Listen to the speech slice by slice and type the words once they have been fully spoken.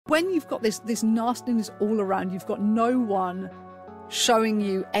When you've got this nastiness all around, you've got no one showing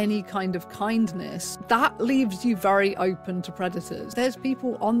you any kind of kindness, that leaves you very open to predators. There's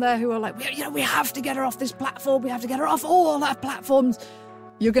people on there who are like, we have to get her off this platform, we have to get her off all our platforms.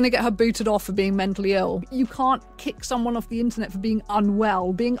 You're going to get her booted off for being mentally ill. You can't kick someone off the internet for being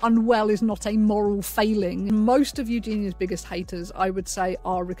unwell. Being unwell is not a moral failing. Most of Eugenia's biggest haters, I would say,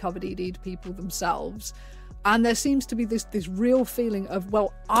 are recovered ED people themselves. And there seems to be this real feeling of,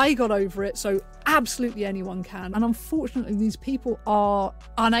 well, I got over it, so absolutely anyone can. And unfortunately, these people are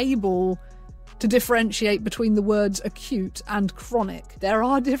unable to differentiate between the words acute and chronic. There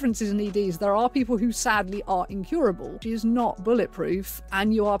are differences in EDs. There are people who sadly are incurable. She is not bulletproof,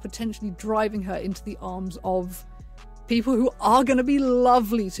 and you are potentially driving her into the arms of people who are going to be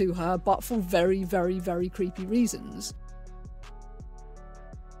lovely to her, but for very, very, very creepy reasons.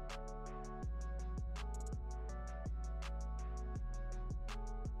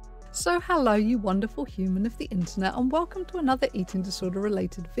 So hello, you wonderful human of the internet, and welcome to another eating disorder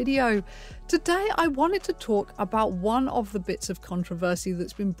related video. Today I wanted to talk about one of the bits of controversy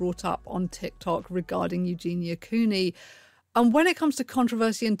that's been brought up on TikTok regarding Eugenia Cooney. And when it comes to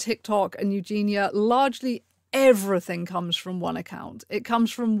controversy in TikTok and Eugenia, largely everything comes from one account. It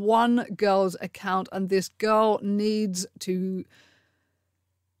comes from one girl's account, and this girl needs to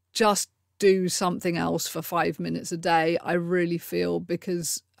just do something else for 5 minutes a day, I really feel,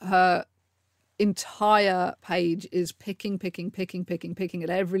 because her entire page is picking at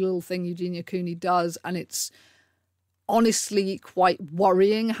every little thing Eugenia Cooney does, and it's honestly quite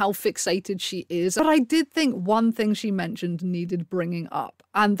worrying how fixated she is. But I did think one thing she mentioned needed bringing up,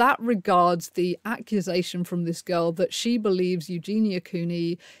 and that regards the accusation from this girl that she believes Eugenia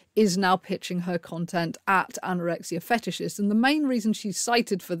Cooney is now pitching her content at anorexia fetishists. And the main reason she's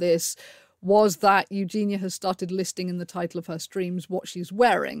cited for this was that Eugenia has started listing in the title of her streams what she's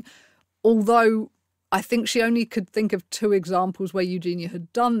wearing. Although I think she only could think of 2 examples where Eugenia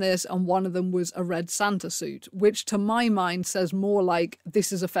had done this, and one of them was a red Santa suit, which to my mind says more like,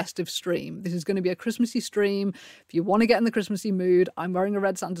 this is a festive stream. This is going to be a Christmassy stream. If you want to get in the Christmassy mood, I'm wearing a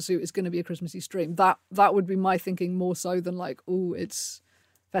red Santa suit, it's going to be a Christmassy stream. That would be my thinking more so than like, oh, it's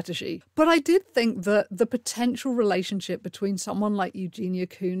fetishy. But I did think that the potential relationship between someone like Eugenia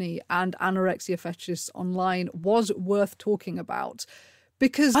Cooney and anorexia fetishists online was worth talking about,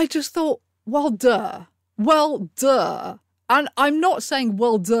 because I just thought, well, duh. And I'm not saying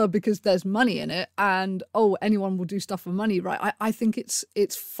well, duh, because there's money in it and, oh, anyone will do stuff for money, right? I think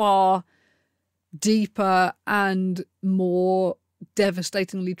it's far deeper and more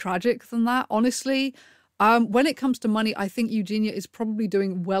devastatingly tragic than that, honestly. When it comes to money, I think Eugenia is probably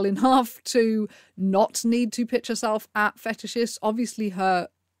doing well enough to not need to pitch herself at fetishists. Obviously, her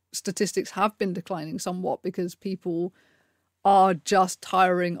statistics have been declining somewhat because people are just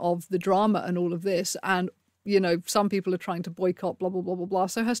tiring of the drama and all of this. And, you know, some people are trying to boycott, blah, blah, blah, blah, blah.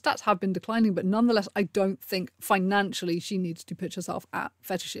 So her stats have been declining. But nonetheless, I don't think financially she needs to pitch herself at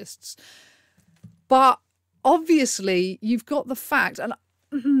fetishists. But obviously, you've got the fact, and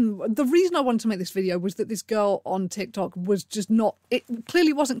the reason I wanted to make this video was that this girl on TikTok was just not, it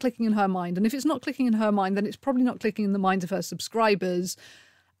clearly wasn't clicking in her mind. And if it's not clicking in her mind, then it's probably not clicking in the minds of her subscribers.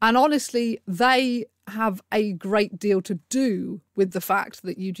 And honestly, they have a great deal to do with the fact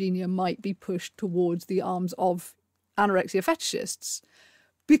that Eugenia might be pushed towards the arms of anorexia fetishists.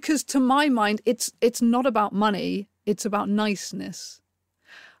 Because to my mind, it's not about money, it's about niceness.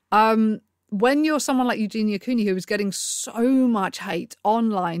 When you're someone like Eugenia Cooney, who is getting so much hate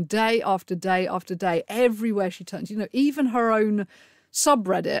online, day after day after day, everywhere she turns, you know, even her own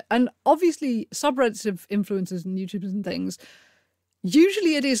subreddit, and obviously subreddits of influencers and YouTubers and things,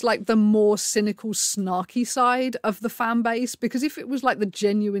 usually it is like the more cynical, snarky side of the fan base, because if it was like the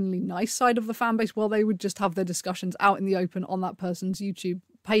genuinely nice side of the fan base, well, they would just have their discussions out in the open on that person's YouTube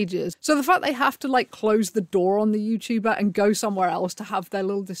pages. So the fact they have to like close the door on the YouTuber and go somewhere else to have their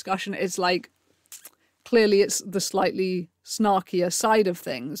little discussion, it's like, clearly it's the slightly snarkier side of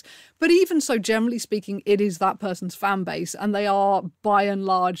things. But even so, generally speaking, it is that person's fan base, and they are by and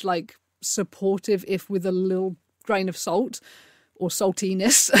large like supportive, if with a little grain of salt or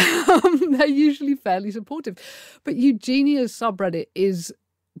saltiness. They're usually fairly supportive. But Eugenia's subreddit is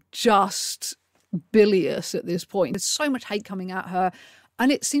just bilious at this point. There's so much hate coming at her.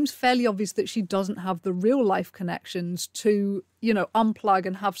 And it seems fairly obvious that she doesn't have the real life connections to, you know, unplug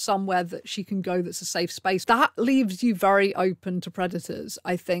and have somewhere that she can go that's a safe space. That leaves you very open to predators,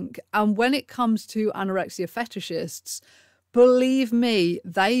 I think. And when it comes to anorexia fetishists, believe me,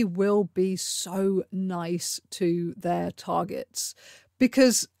 they will be so nice to their targets,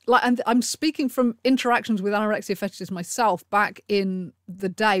 because like, and I'm speaking from interactions with anorexia fetishists myself back in the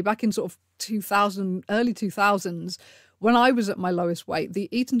day, back in sort of 2000, early 2000s, when I was at my lowest weight. The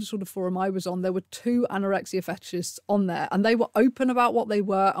eating disorder forum I was on, there were 2 anorexia fetishists on there, and they were open about what they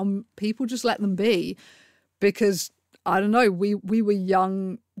were, and people just let them be because, I don't know, we were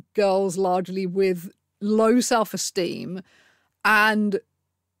young girls largely with low self-esteem and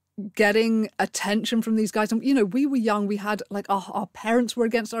getting attention from these guys. And, you know, we were young. We had, like, our parents were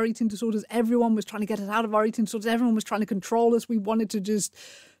against our eating disorders. Everyone was trying to get us out of our eating disorders. Everyone was trying to control us. We wanted to just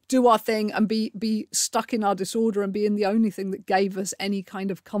do our thing and be stuck in our disorder and be in the only thing that gave us any kind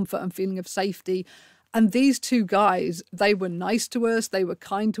of comfort and feeling of safety. And these 2 guys, they were nice to us, they were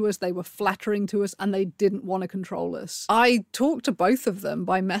kind to us, they were flattering to us, and they didn't want to control us. I talk to both of them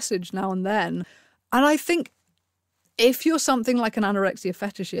by message now and then. And I think if you're something like an anorexia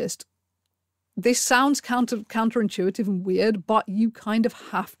fetishist, this sounds counterintuitive and weird, but you kind of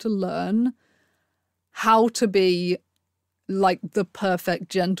have to learn how to be like the perfect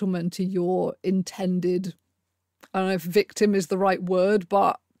gentleman to your intended, I don't know if victim is the right word,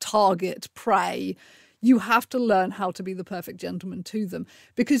 but target, prey. You have to learn how to be the perfect gentleman to them.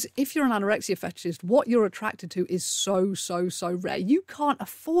 Because if you're an anorexia fetishist, what you're attracted to is so, so, so rare. You can't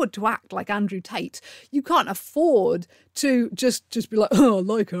afford to act like Andrew Tate. You can't afford to just be like, oh, I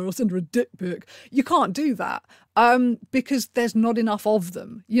like her, I'll send her a dick pic. You can't do that because there's not enough of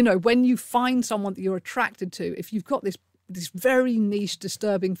them. You know, when you find someone that you're attracted to, if you've got this very niche,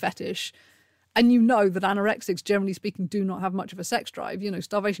 disturbing fetish, and you know that anorexics, generally speaking, do not have much of a sex drive. You know,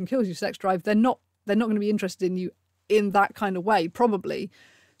 starvation kills your sex drive. They're not going to be interested in you in that kind of way, probably.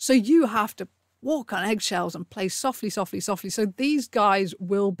 So you have to walk on eggshells and play softly, softly, softly. So these guys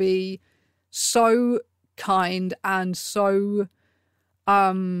will be so kind and so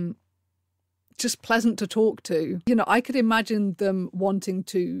just pleasant to talk to. You know, I could imagine them wanting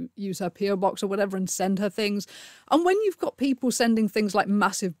to use her PO box or whatever and send her things. And when you've got people sending things like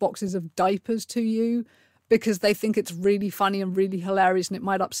massive boxes of diapers to you because they think it's really funny and really hilarious and it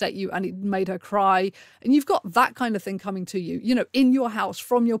might upset you and it made her cry, and you've got that kind of thing coming to you, you know, in your house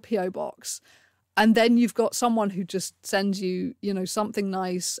from your PO box, and then you've got someone who just sends you, you know, something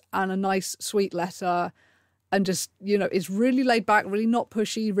nice and a nice sweet letter and just, you know, is really laid back, really not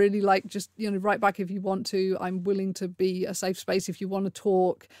pushy, really like just, you know, write back if you want to. I'm willing to be a safe space if you want to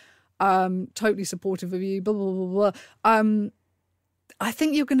talk. Totally supportive of you, blah, blah, blah, blah. I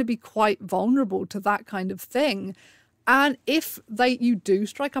think you're going to be quite vulnerable to that kind of thing. And if you do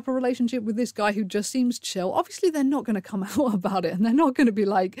strike up a relationship with this guy who just seems chill, obviously they're not going to come out about it and they're not going to be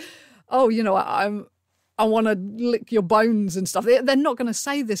like, oh, you know, I want to lick your bones and stuff. They're not going to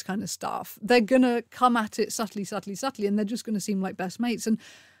say this kind of stuff. They're going to come at it subtly, subtly, subtly, and they're just going to seem like best mates. And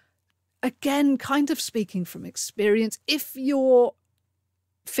again, kind of speaking from experience, if you're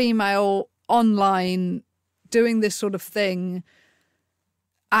female online doing this sort of thing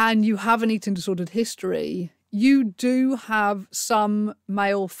and you have an eating disordered history, you do have some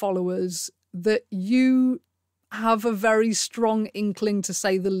male followers that you have a very strong inkling, to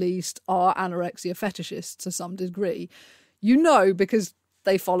say the least, are anorexia fetishists to some degree. You know, because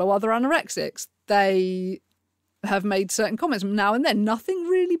they follow other anorexics. They have made certain comments now and then. Nothing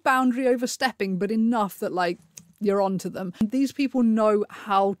really boundary overstepping, but enough that, like, you're onto them. And these people know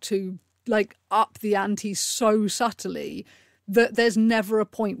how to, like, up the ante so subtly that there's never a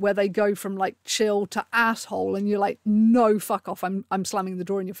point where they go from like chill to asshole and you're like, no, fuck off, I'm slamming the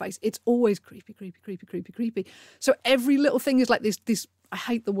door in your face. It's always creepy, creepy, creepy, creepy, creepy. So every little thing is like this, I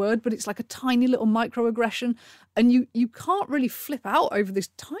hate the word, but it's like a tiny little microaggression, and you can't really flip out over this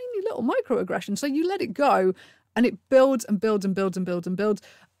tiny little microaggression. So you let it go and it builds and builds and builds and builds and builds.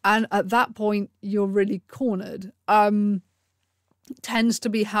 And at that point, you're really cornered. Tends to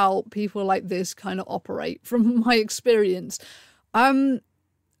be how people like this kind of operate from my experience.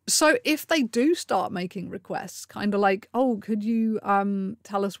 So if they do start making requests, kind of like, oh, could you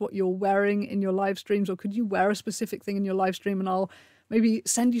tell us what you're wearing in your live streams, or could you wear a specific thing in your live stream and I'll maybe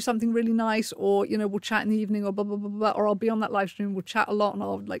send you something really nice, or, you know, we'll chat in the evening, or blah, blah, blah, blah, or I'll be on that live stream, we'll chat a lot and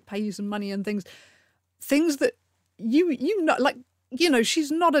I'll like pay you some money and things that you know, like, you know,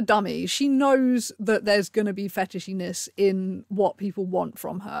 she's not a dummy. She knows that there's going to be fetishiness in what people want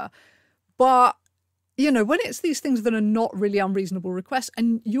from her. But, you know, when it's these things that are not really unreasonable requests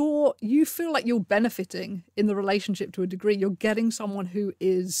and you feel like you're benefiting in the relationship to a degree, you're getting someone who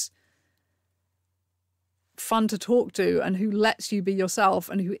is fun to talk to and who lets you be yourself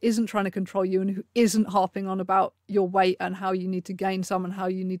and who isn't trying to control you and who isn't harping on about your weight and how you need to gain some and how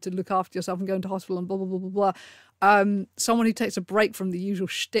you need to look after yourself and go into hospital and blah, blah, blah, blah, blah. Someone who takes a break from the usual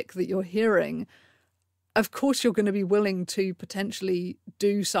shtick that you're hearing. of course you're going to be willing to potentially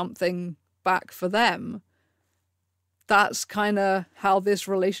do something back for them. That's kind of how this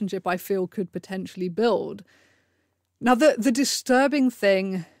relationship, I feel, could potentially build. Now, the disturbing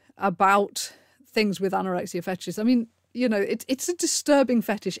thing about things with anorexia fetishes, I mean, you know, it's a disturbing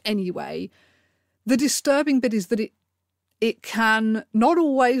fetish anyway. The disturbing bit is that it can, not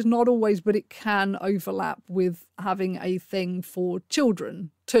always, but it can overlap with having a thing for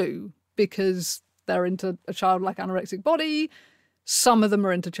children too, because they're into a childlike anorexic body. Some of them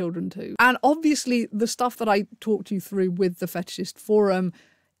are into children too. And obviously the stuff that I talked you through with the Fetishist Forum,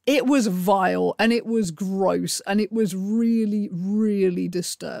 it was vile and it was gross and it was really, really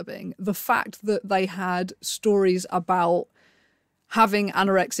disturbing. The fact that they had stories about having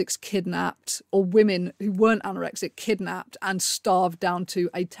anorexics kidnapped, or women who weren't anorexic kidnapped and starved down to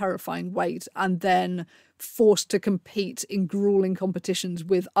a terrifying weight and then forced to compete in grueling competitions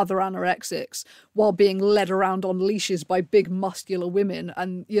with other anorexics while being led around on leashes by big muscular women.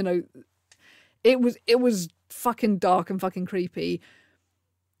 And, you know, it was fucking dark and fucking creepy.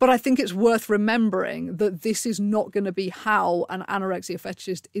 But I think it's worth remembering that this is not going to be how an anorexia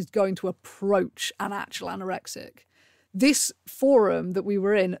fetishist is going to approach an actual anorexic. This forum that we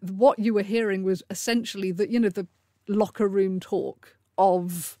were in, what you were hearing was essentially the, you know, the locker room talk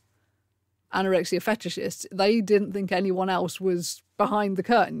of anorexia fetishists. They didn't think anyone else was behind the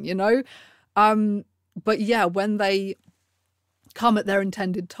curtain, you know? But yeah, when they come at their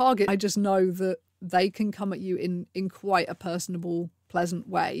intended target, I just know that they can come at you in quite a personable, pleasant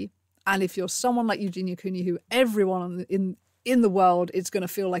way. And if you're someone like Eugenia Cooney, who everyone in the world is going to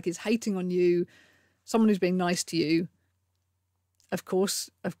feel like is hating on you, someone who's being nice to you, of course,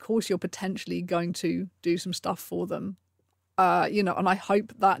 you're potentially going to do some stuff for them. You know, and I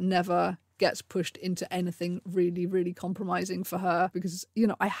hope that never gets pushed into anything really, really compromising for her, because, you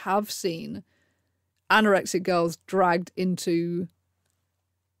know, I have seen anorexic girls dragged into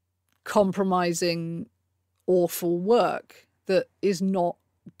compromising, awful work that is not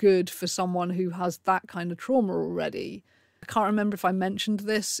good for someone who has that kind of trauma already. I can't remember if I mentioned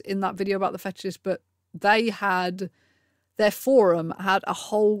this in that video about the fetishist, but their forum had a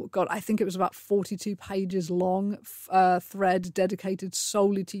whole, God, I think it was about 42 pages long thread dedicated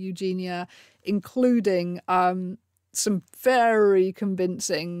solely to Eugenia, including some very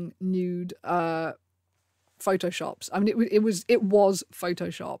convincing nude photoshops. I mean, it was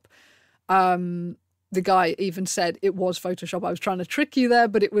Photoshop. The guy even said it was Photoshop. I was trying to trick you there,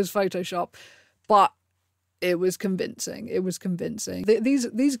 but it was Photoshop. But it was convincing. It was convincing.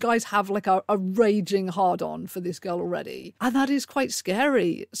 These guys have like a raging hard-on for this girl already. And that is quite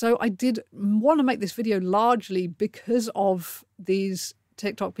scary. So I did want to make this video largely because of these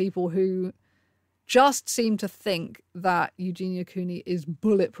TikTok people who just seem to think that Eugenia Cooney is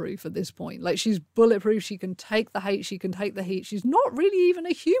bulletproof at this point. Like, she's bulletproof. She can take the hate. She can take the heat. She's not really even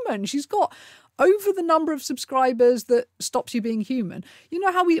a human. She's got over the number of subscribers that stops you being human. You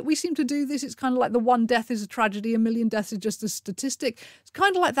know how we seem to do this? It's kind of like the one death is a tragedy, a million deaths is just a statistic. It's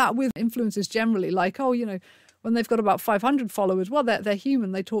kind of like that with influencers generally. Like, oh, you know, when they've got about 500 followers, well, they're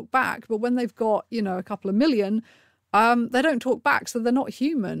human. They talk back. But when they've got, you know, a couple of million, they don't talk back, so they're not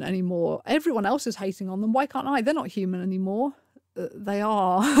human anymore. Everyone else is hating on them. Why can't I? They're not human anymore. They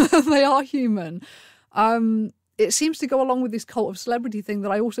are. They are human. It seems to go along with this cult of celebrity thing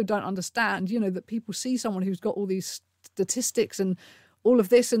that I also don't understand, you know, that people see someone who's got all these statistics and all of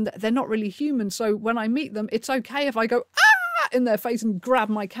this and they're not really human. So when I meet them, it's okay if I go, ah, in their face and grab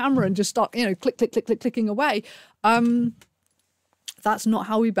my camera and just start, you know, clicking away. That's not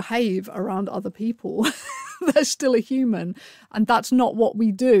how we behave around other people. They're still a human and that's not what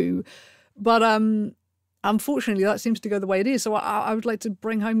we do. But unfortunately, that seems to go the way it is. So I would like to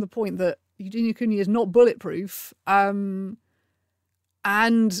bring home the point that Eugenia Cooney is not bulletproof. And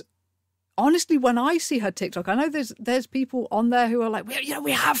honestly, when I see her TikTok, I know there's people on there who are like,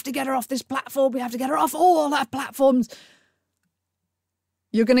 we have to get her off this platform. We have to get her off all our platforms.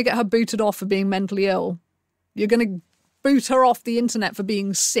 You're going to get her booted off for being mentally ill. You're going to boot her off the internet for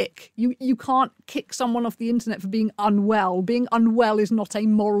being sick. You can't kick someone off the internet for being unwell. Being unwell is not a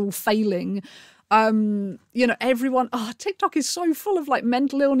moral failing. You know, everyone, TikTok is so full of like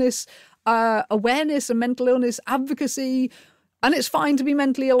mental illness awareness and mental illness advocacy, and it's fine to be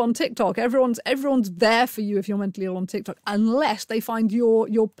mentally ill on TikTok. Everyone's there for you if you're mentally ill on TikTok, unless they find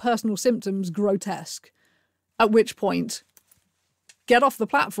your personal symptoms grotesque, at which point get off the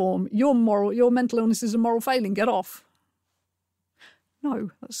platform. Your mental illness is a moral failing. Get off.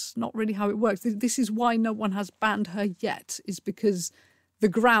 No, that's not really how it works. This is why no one has banned her yet, is because the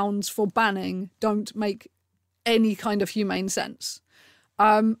grounds for banning don't make any kind of humane sense.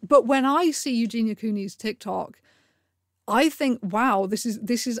 But when I see Eugenia Cooney's TikTok, I think, wow, this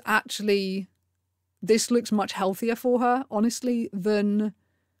looks much healthier for her, honestly, than,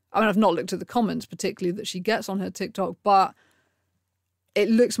 I mean, I've not looked at the comments particularly that she gets on her TikTok, but it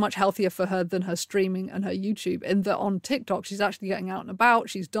looks much healthier for her than her streaming and her YouTube, in that on TikTok, she's actually getting out and about,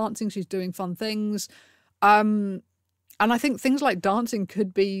 she's dancing, she's doing fun things. And I think things like dancing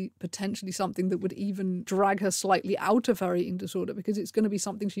could be potentially something that would even drag her slightly out of her eating disorder, because it's going to be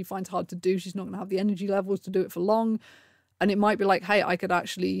something she finds hard to do. She's not going to have the energy levels to do it for long. And it might be like, hey, I could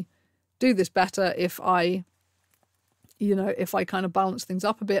actually do this better if I kind of balance things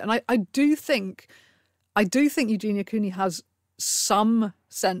up a bit. And I do think Eugenia Cooney has some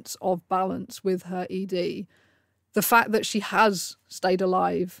sense of balance with her ED. The fact that she has stayed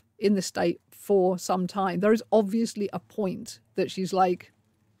alive in this state for some time, there is obviously a point that she's like,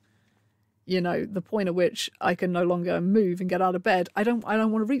 the point at which I can no longer move and get out of bed. I don't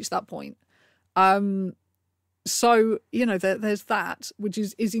want to reach that point. So, there's that, which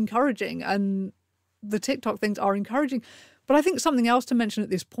is encouraging, and the TikTok things are encouraging. But I think something else to mention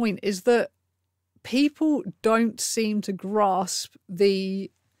at this point is that people don't seem to grasp the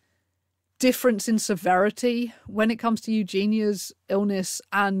difference in severity when it comes to Eugenia's illness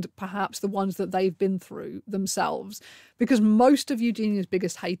and perhaps the ones that they've been through themselves. Because most of Eugenia's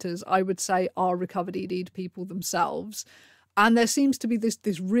biggest haters, I would say, are recovered ED people themselves. And there seems to be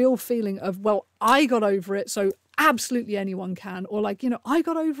this real feeling of, well, I got over it, so absolutely anyone can. Or like, I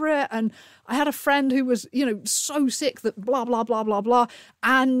got over it and I had a friend who was, so sick that blah, blah, blah, blah, blah.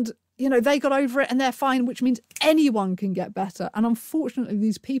 And, they got over it and they're fine, which means anyone can get better. And unfortunately,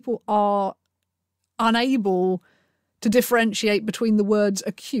 these people are unable to differentiate between the words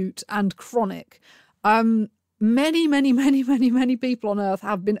acute and chronic. Many, many, many, many, many people on earth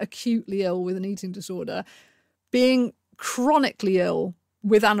have been acutely ill with an eating disorder. Being chronically ill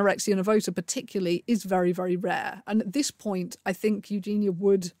with anorexia nervosa particularly is very, very rare. And at this point, I think Eugenia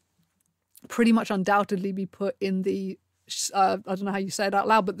would pretty much undoubtedly be put in the, I don't know how you say it out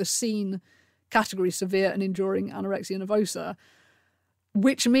loud, but the SEEN category, severe and enduring anorexia nervosa,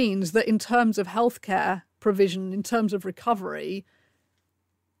 which means that in terms of healthcare provision, in terms of recovery,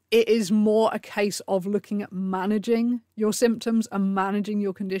 it is more a case of looking at managing your symptoms and managing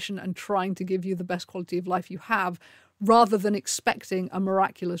your condition and trying to give you the best quality of life you have, rather than expecting a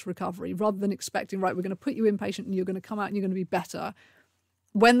miraculous recovery, rather than expecting, right, we're going to put you inpatient and you're going to come out and you're going to be better.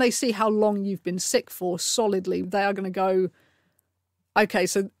 When they see how long you've been sick for solidly, they are going to go, okay,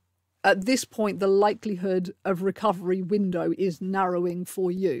 so at this point, the likelihood of recovery window is narrowing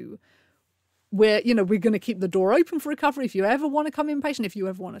for you. We're going to keep the door open for recovery. If you ever want to come inpatient, if you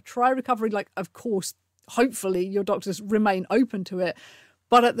ever want to try recovery, like, of course, hopefully your doctors remain open to it.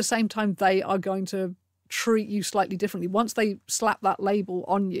 But at the same time, they are going to treat you slightly differently. Once they slap that label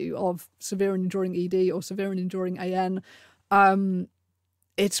on you of severe and enduring ED or severe and enduring AN,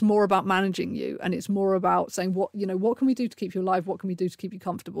 it's more about managing you, and it's more about saying, what can we do to keep you alive? What can we do to keep you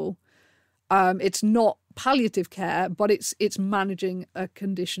comfortable? It's not palliative care, but it's managing a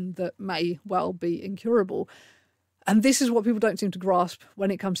condition that may well be incurable. And this is what people don't seem to grasp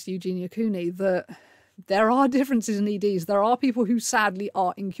when it comes to Eugenia Cooney, that there are differences in EDs. There are people who sadly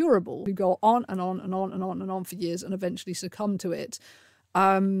are incurable, who go on and on and on and on and on for years and eventually succumb to it.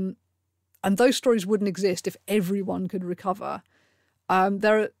 And those stories wouldn't exist if everyone could recover.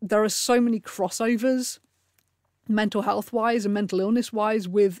 There are so many crossovers, mental health wise and mental illness wise,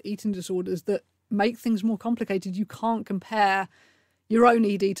 with eating disorders that make things more complicated. You can't compare your own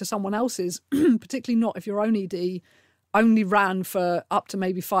ED to someone else's, particularly not if your own ED only ran for up to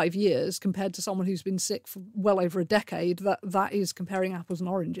maybe 5 years compared to someone who's been sick for well over a decade. That is comparing apples and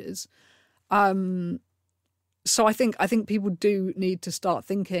oranges. So I think people do need to start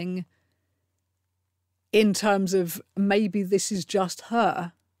thinking in terms of maybe this is just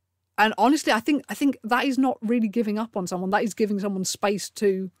her. And honestly, I think that is not really giving up on someone. That is giving someone space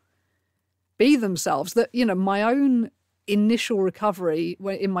to be themselves. That, my own initial recovery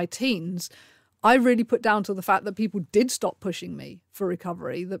in my teens, I really put down to the fact that people did stop pushing me for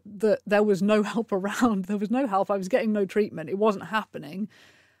recovery, that there was no help around. There was no help. I was getting no treatment. It wasn't happening.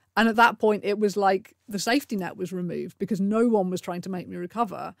 And at that point, it was like the safety net was removed because no one was trying to make me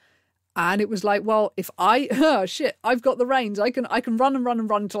recover. And it was like, well, if I've got the reins. I can run and run and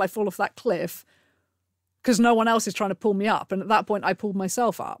run until I fall off that cliff because no one else is trying to pull me up. And at that point, I pulled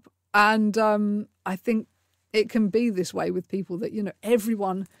myself up. And I think it can be this way with people that,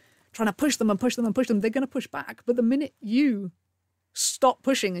 everyone trying to push them and push them and push them, they're going to push back. But the minute you stop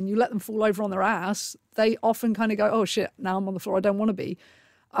pushing and you let them fall over on their ass, they often kind of go, oh, shit, now I'm on the floor. I don't want to be.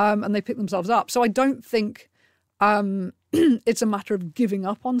 And they pick themselves up. So I don't think It's a matter of giving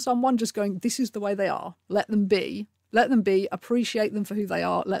up on someone, just going, this is the way they are. Let them be. Let them be. Appreciate them for who they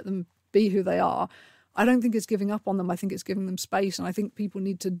are. Let them be who they are. I don't think it's giving up on them. I think it's giving them space. And I think people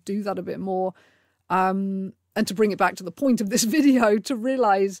need to do that a bit more. And to bring it back to the point of this video, to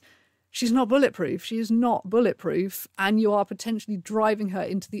realise she's not bulletproof. She is not bulletproof. And you are potentially driving her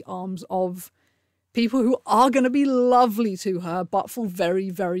into the arms of people who are going to be lovely to her, but for very,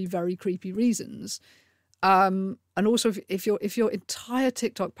 very, very creepy reasons. And also, if your entire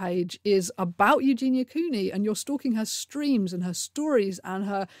TikTok page is about Eugenia Cooney and you're stalking her streams and her stories and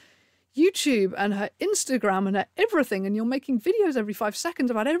her YouTube and her Instagram and her everything, and you're making videos every 5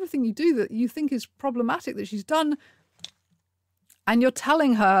 seconds about everything you do that you think is problematic that she's done, and you're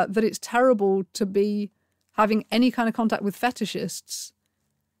telling her that it's terrible to be having any kind of contact with fetishists,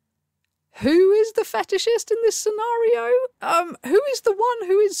 who is the fetishist in this scenario? Who is the one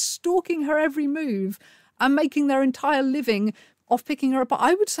who is stalking her every move and making their entire living off picking her up?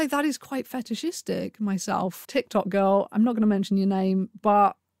 I would say that is quite fetishistic myself. TikTok girl, I'm not going to mention your name,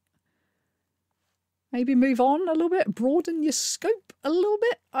 but maybe move on a little bit, broaden your scope a little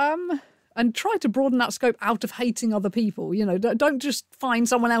bit, and try to broaden that scope out of hating other people. You know, don't just find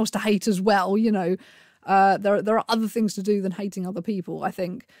someone else to hate as well. You know, there are other things to do than hating other people, I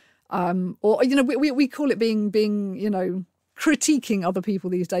think. Or, you know, we call it being, you know, critiquing other people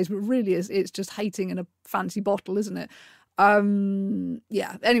these days, but really it's just hating in a fancy bottle, isn't it?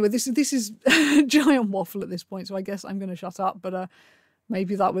 Yeah, anyway, this is a giant waffle at this point, so I guess I'm going to shut up, but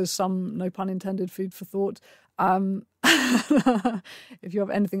maybe that was some, no pun intended, food for thought. If you have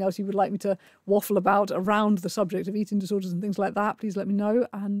anything else you would like me to waffle about around the subject of eating disorders and things like that, please let me know,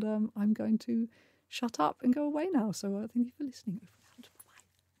 and I'm going to shut up and go away now, so thank you for listening.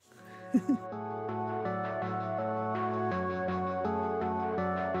 Bye.